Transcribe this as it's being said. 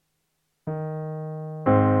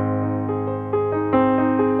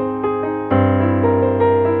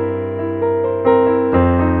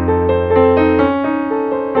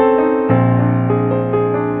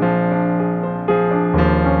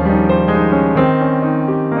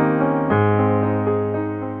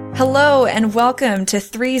and welcome to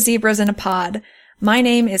Three Zebras in a Pod. My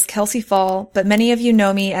name is Kelsey Fall, but many of you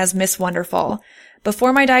know me as Miss Wonderful.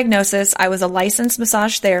 Before my diagnosis, I was a licensed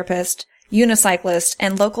massage therapist, unicyclist,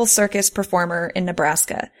 and local circus performer in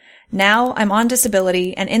Nebraska. Now I'm on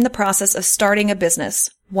disability and in the process of starting a business,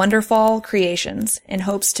 Wonderfall Creations, in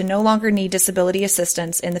hopes to no longer need disability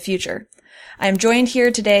assistance in the future. I am joined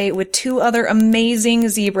here today with two other amazing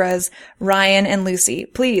zebras, Ryan and Lucy.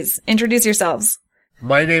 Please introduce yourselves.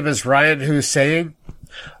 My name is Ryan Hussein.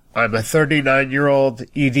 I'm a 39-year-old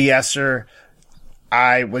EDSer.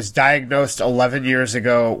 I was diagnosed 11 years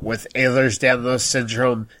ago with Ehlers-Danlos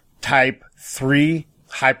syndrome type 3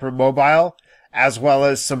 hypermobile, as well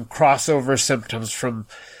as some crossover symptoms from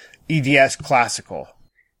EDS classical.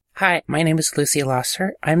 Hi, my name is Lucy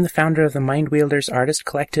Losser. I'm the founder of the Mind Wielders Artist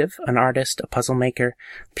Collective, an artist, a puzzle maker,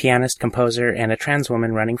 pianist, composer, and a trans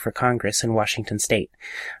woman running for Congress in Washington State.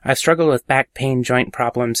 I've struggled with back pain, joint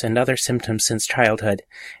problems, and other symptoms since childhood,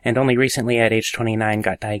 and only recently at age 29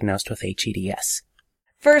 got diagnosed with HEDS.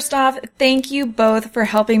 First off, thank you both for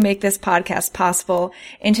helping make this podcast possible.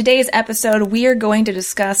 In today's episode, we are going to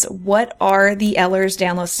discuss what are the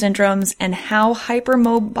Ehlers-Danlos syndromes and how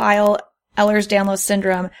hypermobile Ehlers-Danlos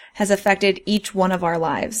syndrome has affected each one of our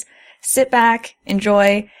lives. Sit back,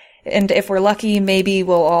 enjoy, and if we're lucky, maybe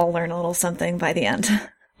we'll all learn a little something by the end.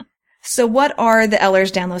 So what are the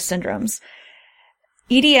Ehlers-Danlos syndromes?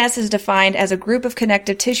 EDS is defined as a group of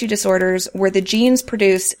connective tissue disorders where the genes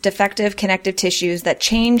produce defective connective tissues that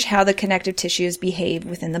change how the connective tissues behave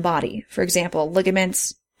within the body. For example,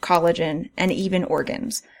 ligaments, collagen, and even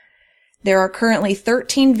organs. There are currently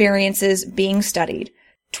 13 variances being studied,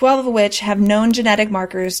 12 of which have known genetic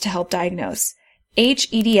markers to help diagnose.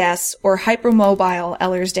 HEDS, or hypermobile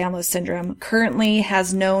Ehlers-Danlos syndrome, currently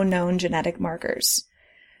has no known genetic markers.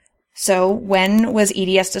 So, when was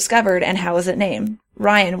EDS discovered and how was it named?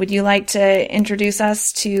 Ryan, would you like to introduce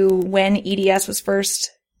us to when EDS was first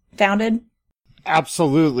founded?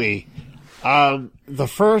 Absolutely. The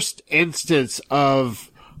first instance of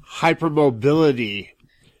hypermobility,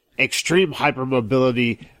 extreme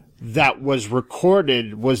hypermobility, that was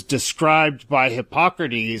recorded was described by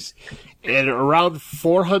Hippocrates in around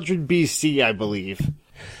 400 BC, I believe.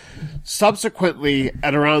 Subsequently,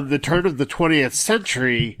 at around the turn of the 20th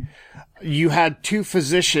century, you had two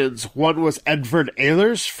physicians. One was Edvard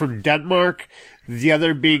Ehlers from Denmark, the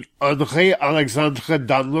other being André Alexandre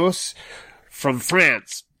Danlos from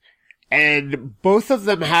France. And both of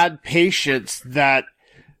them had patients that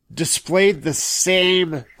displayed the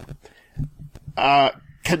same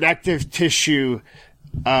connective tissue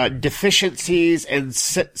deficiencies and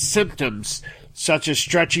symptoms, such as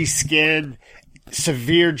stretchy skin,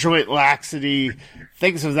 severe joint laxity,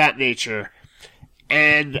 things of that nature.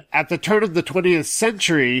 And at the turn of the 20th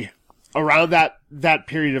century, around that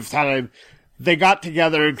period of time, they got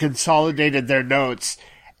together and consolidated their notes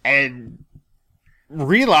and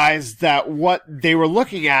realized that what they were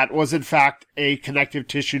looking at was in fact a connective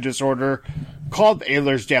tissue disorder called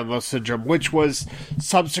Ehlers-Danlos syndrome, which was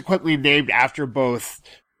subsequently named after both.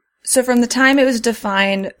 So from the time it was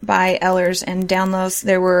defined by Ehlers and Danlos,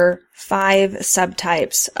 there were 5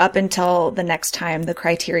 subtypes up until the next time the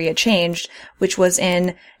criteria changed, which was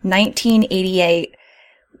in 1988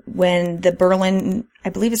 when the Berlin, I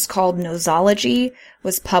believe it's called Nosology,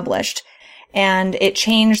 was published. And it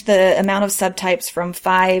changed the amount of subtypes from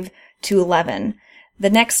 5 to 11. The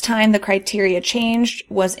next time the criteria changed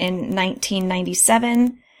was in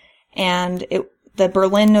 1997, and the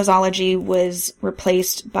Berlin Nosology was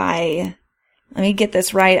replaced by, let me get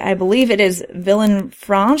this right, I believe it is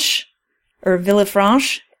Villefranche.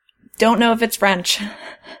 Don't know if it's French.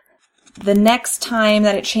 The next time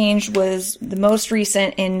that it changed was the most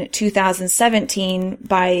recent in 2017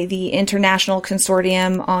 by the International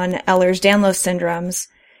Consortium on Ehlers-Danlos Syndromes.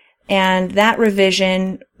 And that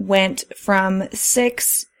revision went from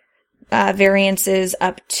 6 variances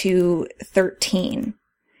up to 13.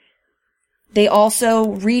 They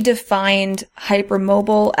also redefined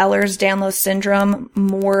hypermobile Ehlers-Danlos syndrome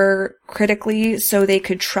more critically so they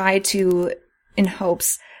could try to, in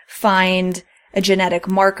hopes, find a genetic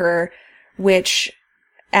marker, which,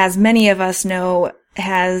 as many of us know,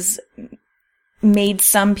 has made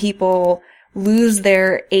some people lose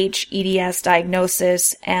their HEDS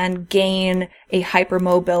diagnosis and gain a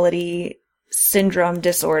hypermobility syndrome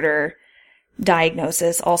disorder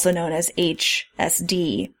diagnosis, also known as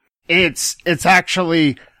HSD. It's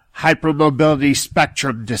actually hypermobility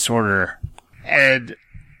spectrum disorder. And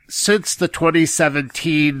since the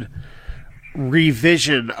 2017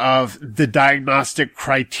 revision of the diagnostic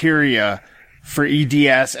criteria for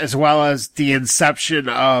EDS, as well as the inception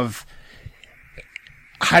of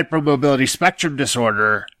hypermobility spectrum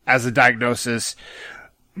disorder as a diagnosis,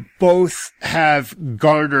 both have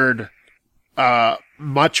garnered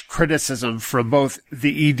much criticism from both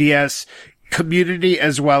the EDS community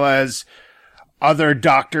as well as other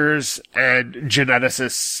doctors and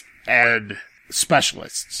geneticists and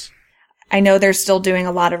specialists. I know they're still doing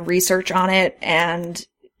a lot of research on it, and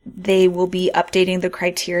they will be updating the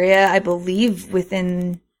criteria, I believe,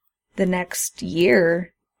 within the next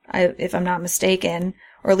year, if I'm not mistaken,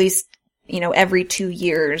 or at least, every 2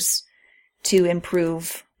 years to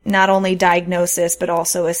improve not only diagnosis, but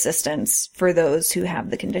also assistance for those who have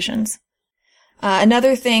the conditions.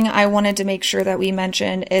 Another thing I wanted to make sure that we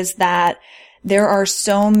mention is that there are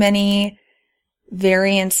so many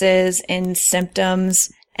variances in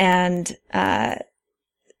symptoms and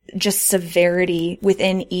just severity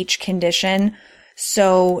within each condition.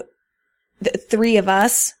 So the three of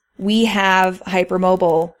us, we have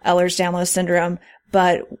hypermobile Ehlers-Danlos syndrome,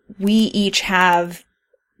 but we each have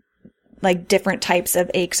like different types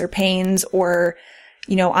of aches or pains, or,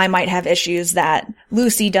 I might have issues that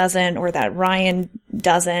Lucy doesn't or that Ryan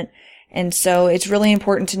doesn't. And so it's really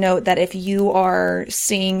important to note that if you are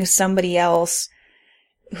seeing somebody else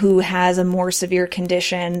who has a more severe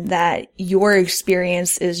condition, that your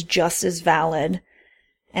experience is just as valid.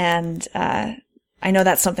 And I know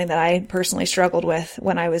that's something that I personally struggled with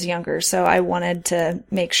when I was younger, so I wanted to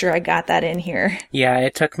make sure I got that in here. Yeah,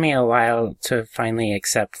 it took me a while to finally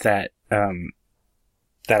accept that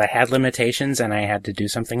that I had limitations and I had to do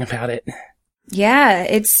something about it. Yeah,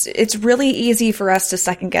 it's really easy for us to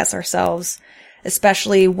second guess ourselves,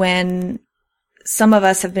 especially when some of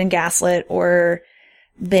us have been gaslit or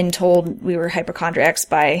been told we were hypochondriacs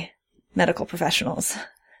by medical professionals.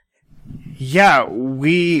 Yeah,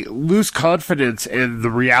 we lose confidence in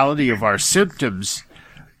the reality of our symptoms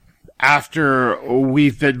after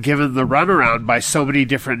we've been given the runaround by so many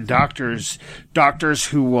different doctors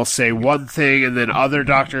who will say one thing and then other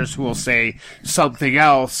doctors who will say something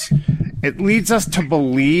else. It leads us to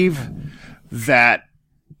believe that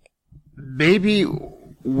maybe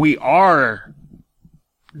we are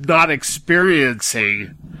not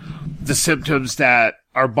experiencing the symptoms that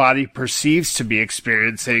our body perceives to be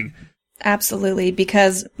experiencing. Absolutely,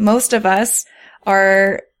 because most of us,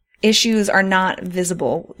 our issues are not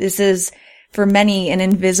visible. This is, for many, an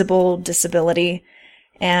invisible disability.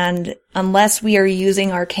 And unless we are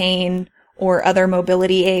using our cane or other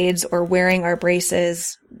mobility aids or wearing our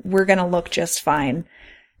braces, we're going to look just fine.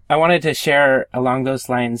 I wanted to share along those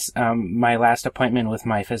lines my last appointment with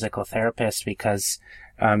my physical therapist, because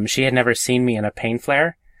she had never seen me in a pain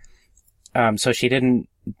flare. So she didn't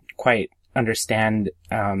quite understand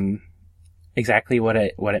exactly what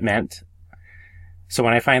it meant. So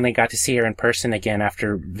when I finally got to see her in person again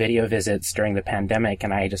after video visits during the pandemic,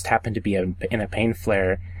 and I just happened to be in a pain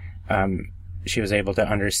flare, she was able to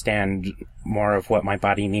understand more of what my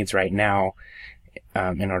body needs right now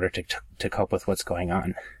in order to cope with what's going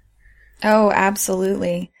on. Oh,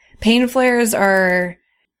 absolutely. Pain flares are,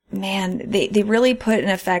 man, they really put an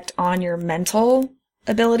effect on your mental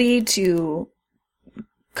ability to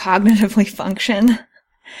cognitively function.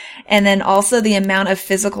 And then also the amount of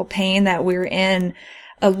physical pain that we're in.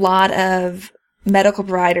 A lot of medical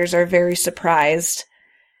providers are very surprised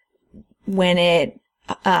when it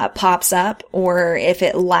pops up or if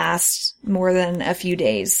it lasts more than a few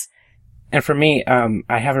days. And for me,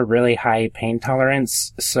 I have a really high pain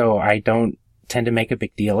tolerance, so I don't tend to make a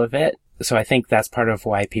big deal of it. So I think that's part of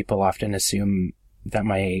why people often assume that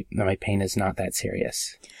my pain is not that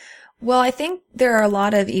serious. Well, I think there are a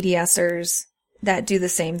lot of EDSers that do the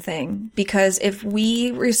same thing, because if we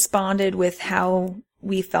responded with how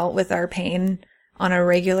we felt with our pain on a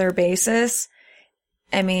regular basis,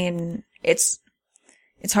 I mean, it's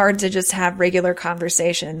hard to just have regular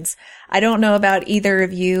conversations. I don't know about either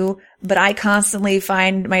of you, but I constantly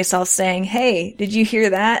find myself saying, "Hey, did you hear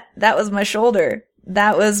that? That was my shoulder.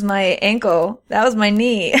 That was my ankle. That was my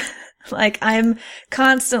knee." Like, I'm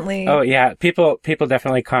constantly... Oh, yeah. People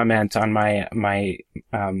definitely comment on my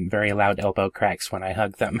very loud elbow cracks when I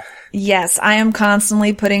hug them. Yes, I am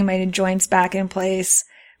constantly putting my joints back in place,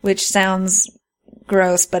 which sounds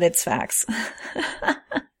gross, but it's facts.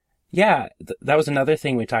 Yeah, that was another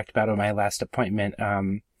thing we talked about at my last appointment.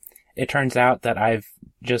 It turns out that I've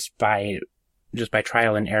just by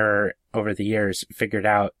trial and error over the years figured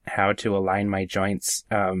out how to align my joints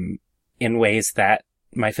in ways that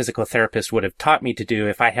my physical therapist would have taught me to do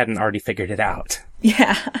if I hadn't already figured it out.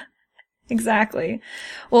 Yeah, exactly.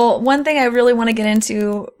 Well, one thing I really want to get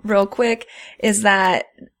into real quick is that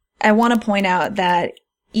I want to point out that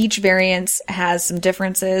each variant has some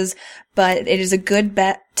differences, but it is a good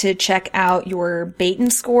bet to check out your Baton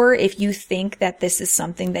score if you think that this is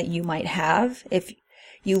something that you might have. If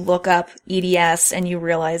you look up EDS and you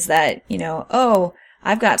realize that, oh,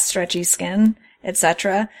 I've got stretchy skin,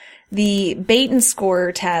 etc. The Baton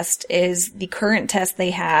score test is the current test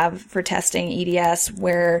they have for testing EDS,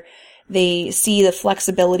 where they see the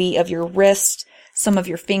flexibility of your wrist, some of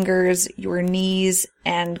your fingers, your knees,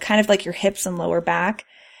 and kind of like your hips and lower back.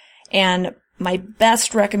 And my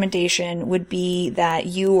best recommendation would be that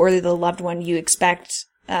you or the loved one you expect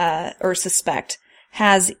or suspect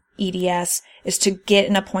has EDS is to get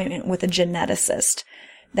an appointment with a geneticist.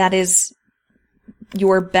 That is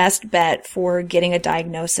your best bet for getting a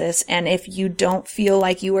diagnosis. And if you don't feel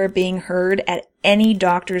like you are being heard at any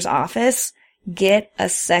doctor's office, get a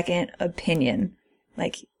second opinion.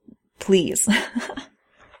 Like, please.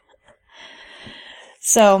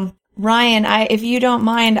 So, Ryan, if you don't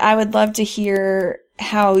mind, I would love to hear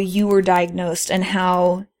how you were diagnosed and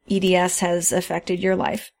how EDS has affected your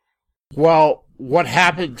life. Well, what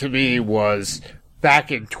happened to me was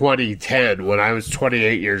back in 2010, when I was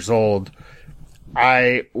 28 years old,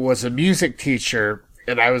 I was a music teacher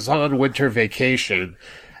and I was on winter vacation,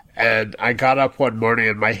 and I got up one morning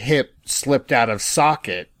and my hip slipped out of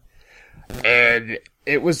socket, and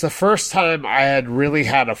it was the first time I had really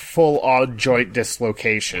had a full-on joint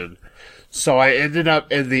dislocation. So I ended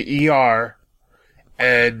up in the ER,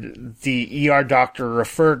 and the ER doctor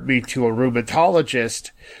referred me to a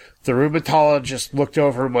rheumatologist. The rheumatologist looked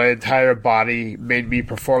over my entire body, made me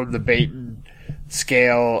perform the Baton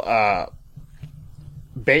scale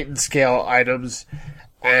items,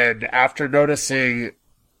 and after noticing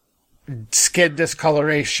skin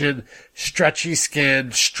discoloration, stretchy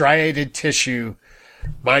skin, striated tissue,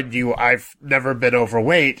 mind you, I've never been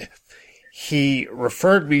overweight, he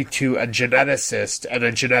referred me to a geneticist and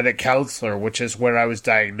a genetic counselor, which is where I was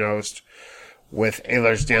diagnosed with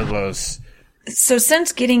Ehlers-Danlos. So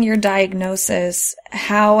since getting your diagnosis,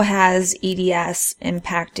 how has EDS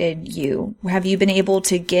impacted you? Have you been able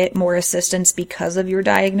to get more assistance because of your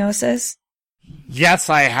diagnosis? Yes,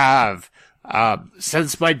 I have.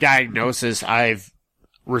 Since my diagnosis, I've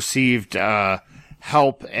received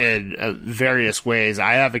help in various ways.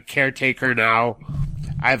 I have a caretaker now.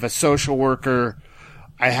 I have a social worker.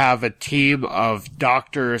 I have a team of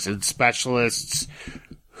doctors and specialists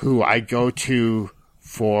who I go to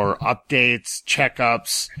for updates,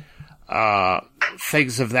 checkups,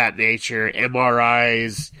 things of that nature,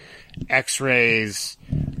 MRIs, X-rays,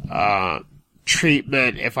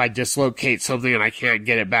 treatment if I dislocate something and I can't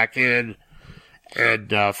get it back in,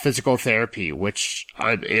 and physical therapy, which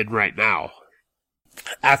I'm in right now.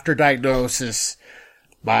 After diagnosis,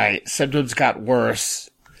 my symptoms got worse,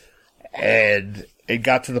 and it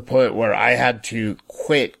got to the point where I had to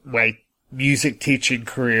quit my music teaching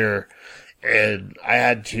career, and I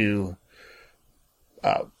had to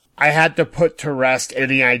put to rest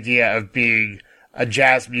any idea of being a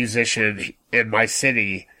jazz musician in my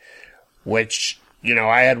city, which,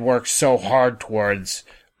 I had worked so hard towards.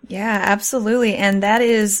 Yeah, absolutely. And that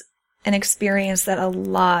is an experience that a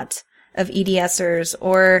lot of EDSers,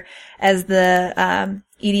 or as the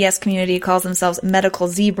EDS community calls themselves, medical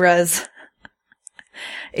zebras,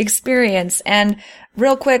 experience. And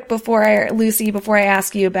real quick, Lucy, before I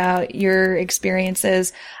ask you about your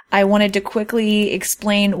experiences, I wanted to quickly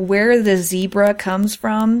explain where the zebra comes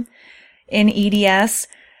from in EDS.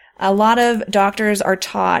 A lot of doctors are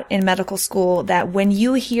taught in medical school that when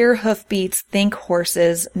you hear hoofbeats, think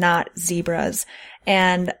horses, not zebras.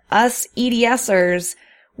 And us EDSers,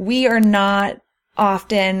 we are not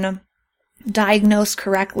often diagnosed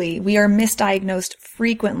correctly. We are misdiagnosed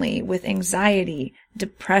frequently with anxiety,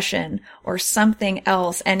 depression, or something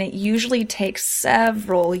else. And it usually takes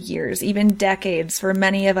several years, even decades, for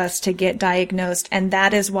many of us to get diagnosed. And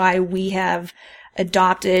that is why we have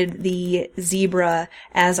adopted the zebra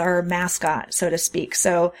as our mascot, so to speak.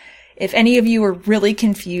 So if any of you were really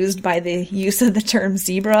confused by the use of the term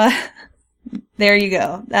zebra, there you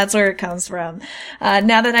go. That's where it comes from.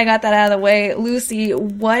 Now that I got that out of the way, Lucy,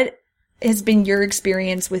 what has been your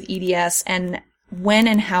experience with EDS, and when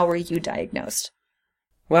and how were you diagnosed?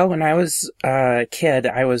 Well, when I was a kid,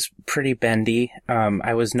 I was pretty bendy.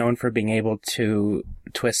 I was known for being able to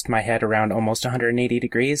twist my head around almost 180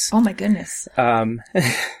 degrees. Oh my goodness.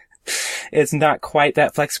 It's not quite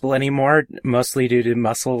that flexible anymore, mostly due to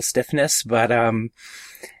muscle stiffness, but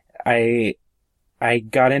I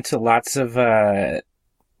got into lots of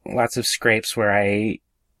scrapes where I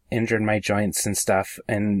injured my joints and stuff,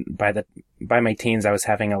 and by my teens I was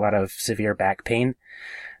having a lot of severe back pain.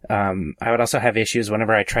 I would also have issues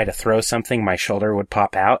whenever I try to throw something, my shoulder would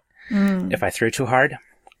pop out if I threw too hard.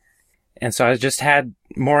 And so I just had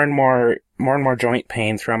more and more joint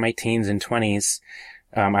pain throughout my teens and 20s.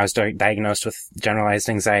 I was diagnosed with generalized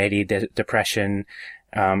anxiety, depression.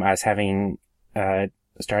 I was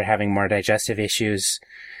started having more digestive issues.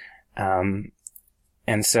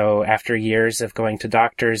 And so after years of going to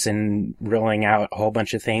doctors and ruling out a whole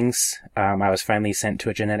bunch of things, I was finally sent to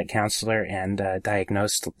a genetic counselor and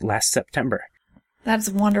diagnosed last September. That's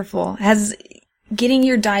wonderful. Has getting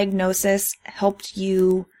your diagnosis helped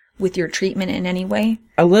you with your treatment in any way?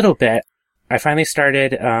 A little bit. I finally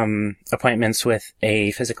started appointments with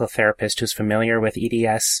a physical therapist who's familiar with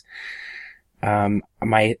EDS.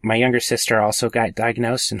 My younger sister also got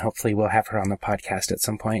diagnosed, and hopefully we'll have her on the podcast at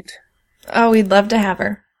some point. Oh, we'd love to have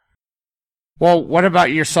her. Well, what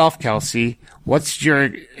about yourself, Kelsey? What's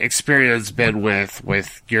your experience been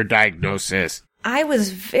with your diagnosis? I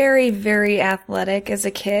was very, very athletic as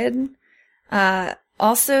a kid.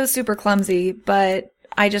 Also super clumsy, but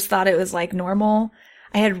I just thought it was like normal.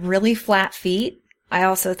 I had really flat feet. I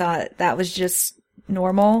also thought that was just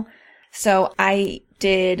normal. So I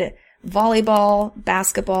did volleyball,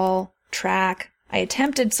 basketball, track. I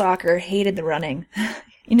attempted soccer, hated the running.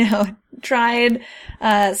 Tried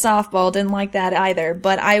softball, didn't like that either.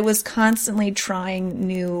 But I was constantly trying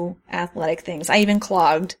new athletic things. I even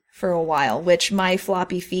clogged for a while, which my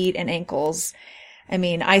floppy feet and ankles,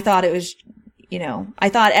 I thought it was, I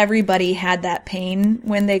thought everybody had that pain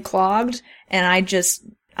when they clogged, and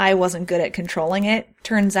I wasn't good at controlling it.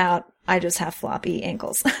 Turns out I just have floppy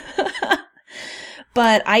ankles.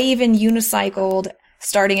 But I even unicycled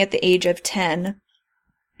starting at the age of 10.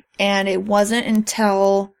 And it wasn't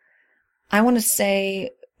until, I want to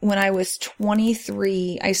say, when I was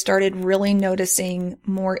 23, I started really noticing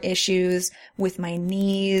more issues with my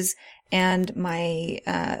knees and my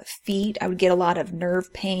feet. I would get a lot of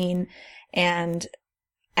nerve pain. And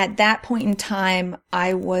at that point in time,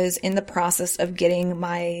 I was in the process of getting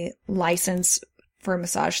my license for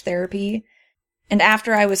massage therapy. And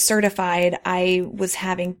after I was certified, I was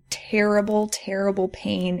having terrible, terrible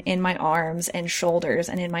pain in my arms and shoulders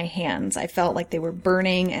and in my hands. I felt like they were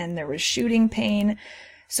burning and there was shooting pain.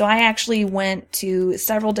 So I actually went to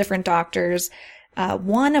several different doctors,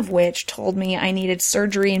 one of which told me I needed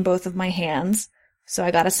surgery in both of my hands. So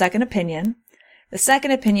I got a second opinion. The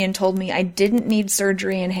second opinion told me I didn't need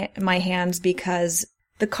surgery in my hands because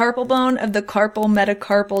the carpal bone of the carpal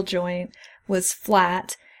metacarpal joint was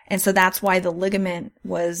flat. And so that's why the ligament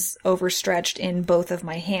was overstretched in both of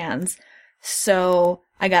my hands. So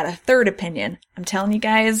I got a third opinion. I'm telling you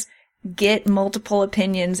guys, get multiple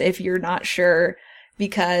opinions if you're not sure,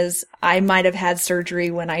 because I might have had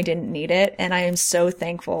surgery when I didn't need it. And I am so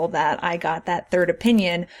thankful that I got that third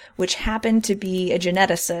opinion, which happened to be a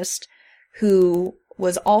geneticist who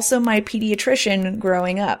was also my pediatrician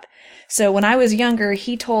growing up. So when I was younger,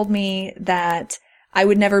 he told me that I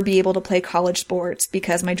would never be able to play college sports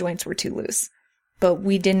because my joints were too loose. But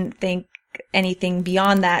we didn't think anything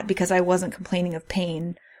beyond that because I wasn't complaining of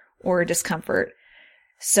pain or discomfort.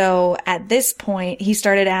 So at this point, he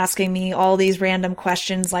started asking me all these random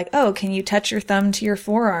questions like, oh, can you touch your thumb to your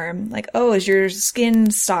forearm? Like, oh, is your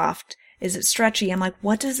skin soft? Is it stretchy? I'm like,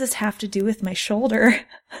 what does this have to do with my shoulder?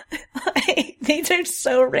 These are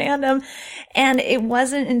so random. And it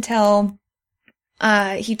wasn't until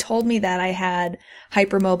he told me that I had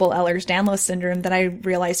hypermobile Ehlers-Danlos syndrome that I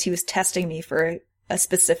realized he was testing me for a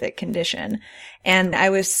specific condition. And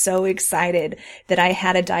I was so excited that I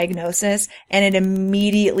had a diagnosis, and it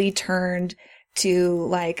immediately turned to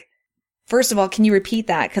like, first of all, can you repeat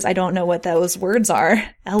that? Because I don't know what those words are.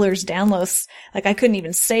 Ehlers-Danlos. Like, I couldn't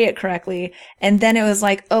even say it correctly. And then it was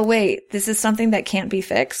like, oh wait, this is something that can't be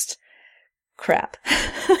fixed? Crap.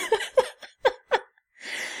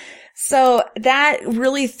 So that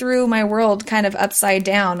really threw my world kind of upside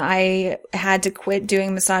down. I had to quit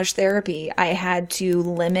doing massage therapy. I had to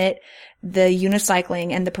limit the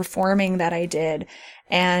unicycling and the performing that I did.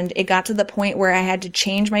 And it got to the point where I had to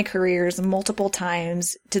change my careers multiple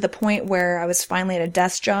times, to the point where I was finally at a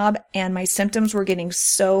desk job and my symptoms were getting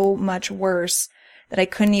so much worse that I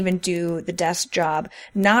couldn't even do the desk job,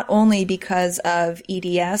 not only because of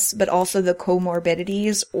EDS, but also the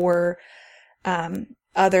comorbidities or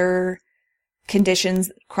other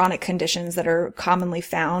conditions, chronic conditions that are commonly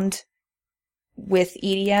found with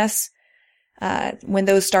EDS. When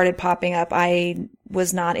those started popping up, I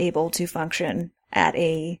was not able to function at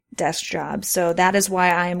a desk job. So that is why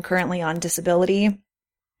I am currently on disability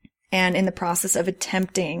and in the process of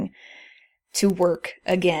attempting to work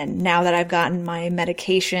again now that I've gotten my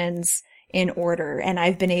medications in order. And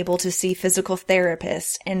I've been able to see physical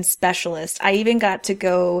therapists and specialists. I even got to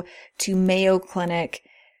go to Mayo Clinic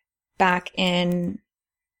back in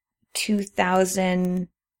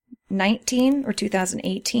 2019 or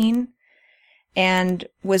 2018 and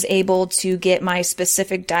was able to get my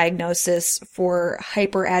specific diagnosis for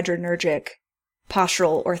hyperadrenergic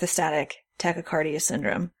postural orthostatic tachycardia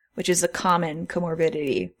syndrome, which is a common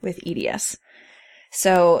comorbidity with EDS.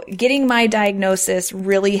 So getting my diagnosis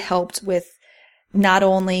really helped with not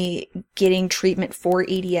only getting treatment for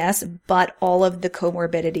EDS, but all of the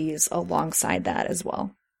comorbidities alongside that as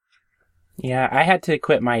well. Yeah, I had to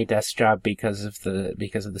quit my desk job because of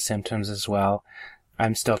the symptoms as well.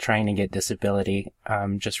 I'm still trying to get disability.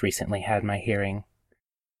 Just recently had my hearing.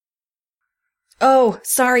 Oh,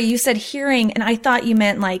 sorry, you said hearing, and I thought you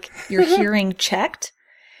meant like your hearing checked.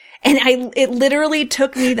 And it literally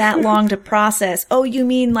took me that long to process. Oh, you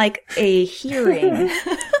mean like a hearing?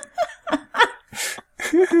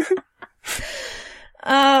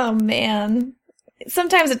 Oh, man.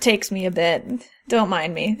 Sometimes it takes me a bit. Don't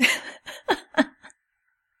mind me.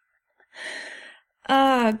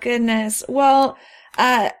 Oh, goodness. Well,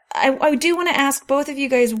 I do want to ask both of you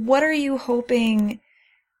guys, what are you hoping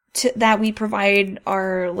that we provide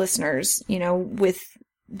our listeners, with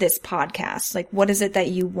this podcast? Like, what is it that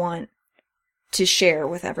you want to share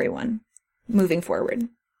with everyone moving forward?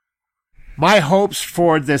 My hopes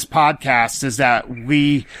for this podcast is that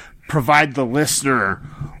we provide the listener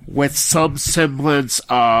with some semblance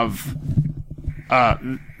of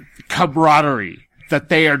camaraderie, that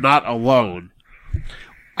they are not alone.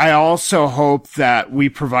 I also hope that we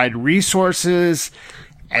provide resources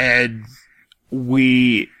and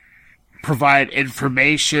we provide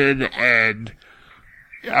information and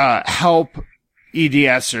help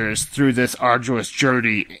EDSers through this arduous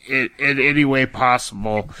journey in any way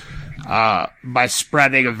possible, by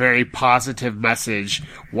spreading a very positive message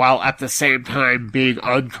while at the same time being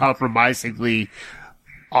uncompromisingly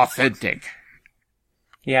authentic.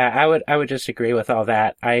 Yeah, I would just agree with all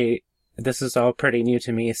that. This is all pretty new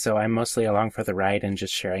to me, so I'm mostly along for the ride and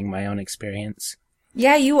just sharing my own experience.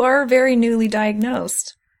 Yeah, you are very newly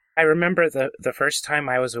diagnosed. I remember the first time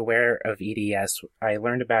I was aware of EDS, I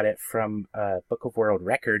learned about it from Book of World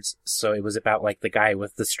Records, so it was about like the guy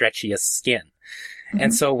with the stretchiest skin. Mm-hmm.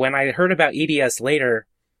 And so when I heard about EDS later,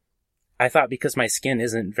 I thought because my skin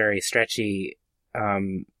isn't very stretchy,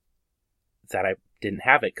 that I didn't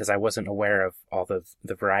have it because I wasn't aware of all the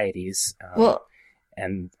varieties.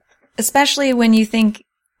 And especially when you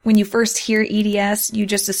first hear EDS, you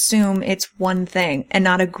just assume it's one thing and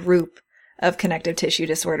not a group of connective tissue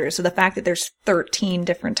disorders. So the fact that there's 13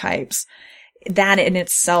 different types, that in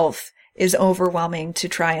itself is overwhelming to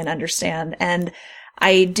try and understand. And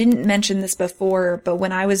I didn't mention this before, but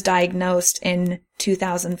when I was diagnosed in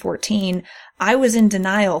 2014, I was in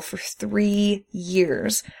denial for 3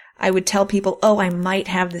 years. I would tell people, oh, I might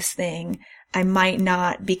have this thing. I might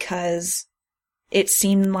not, because it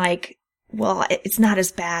seemed like, well, it's not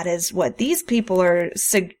as bad as what these people are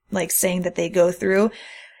saying that they go through.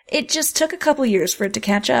 It just took a couple years for it to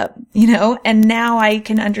catch up, and now I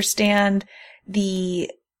can understand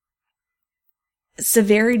the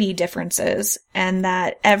severity differences and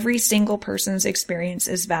that every single person's experience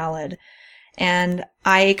is valid. And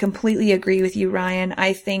I completely agree with you, Ryan.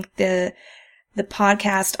 I think the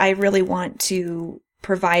podcast, I really want to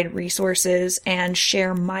provide resources and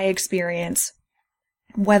share my experience,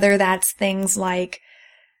 whether that's things like,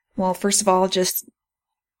 well, first of all, just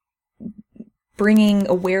bringing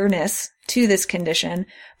awareness to this condition,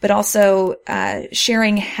 but also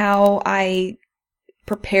sharing how I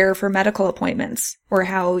prepare for medical appointments, or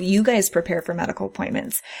how you guys prepare for medical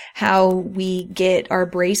appointments, how we get our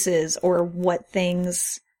braces, or what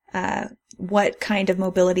things, what kind of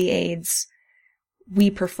mobility aids we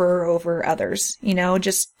prefer over others,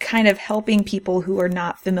 just kind of helping people who are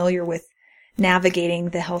not familiar with navigating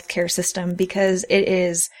the healthcare system, because it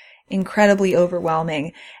is incredibly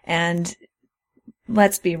overwhelming. And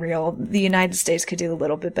let's be real, the United States could do a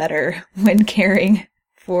little bit better when caring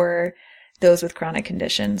for those with chronic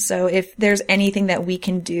conditions. So if there's anything that we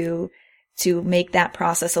can do to make that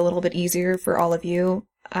process a little bit easier for all of you,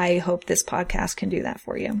 I hope this podcast can do that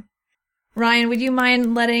for you. Ryan, would you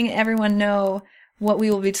mind letting everyone know what we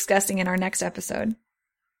will be discussing in our next episode?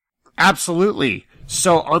 Absolutely.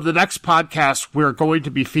 So on the next podcast, we're going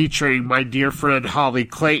to be featuring my dear friend Holly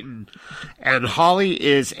Clayton. And Holly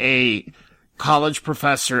is a college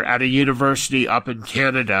professor at a university up in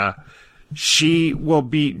Canada. She will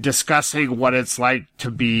be discussing what it's like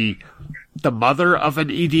to be the mother of an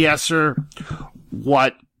EDSer,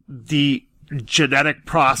 what the genetic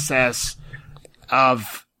process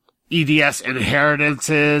of EDS inheritance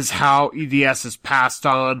is, how EDS is passed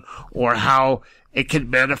on, or how it can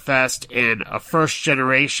manifest in a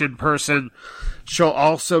first-generation person. She'll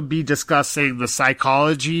also be discussing the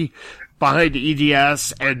psychology behind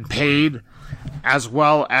EDS and pain, as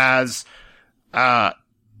well as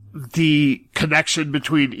the connection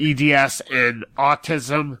between EDS and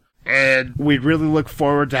autism, and we really look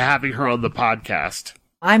forward to having her on the podcast.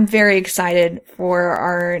 I'm very excited for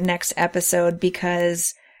our next episode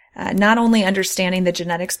because not only understanding the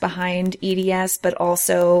genetics behind EDS, but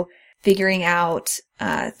also figuring out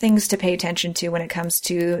things to pay attention to when it comes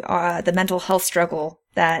to the mental health struggle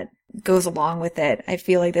that goes along with it. I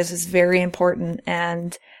feel like this is very important,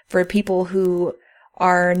 and for people who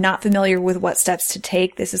are not familiar with what steps to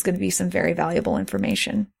take, this is going to be some very valuable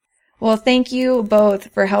information. Well, thank you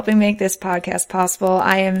both for helping make this podcast possible.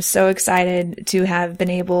 I am so excited to have been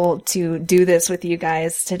able to do this with you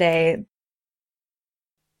guys today.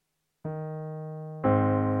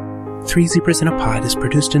 Three Zebras in a Pod is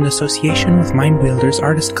produced in association with Mindwielders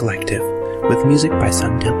Artist Collective, with music by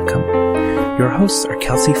Sun Dillicum. Your hosts are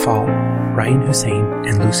Kelsey Fall, Ryan Hussein,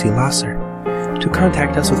 and Lucy Losser. To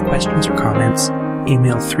contact us with questions or comments,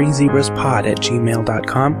 email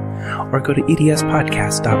 3zebraspod@gmail.com or go to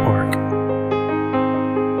edspodcast.org.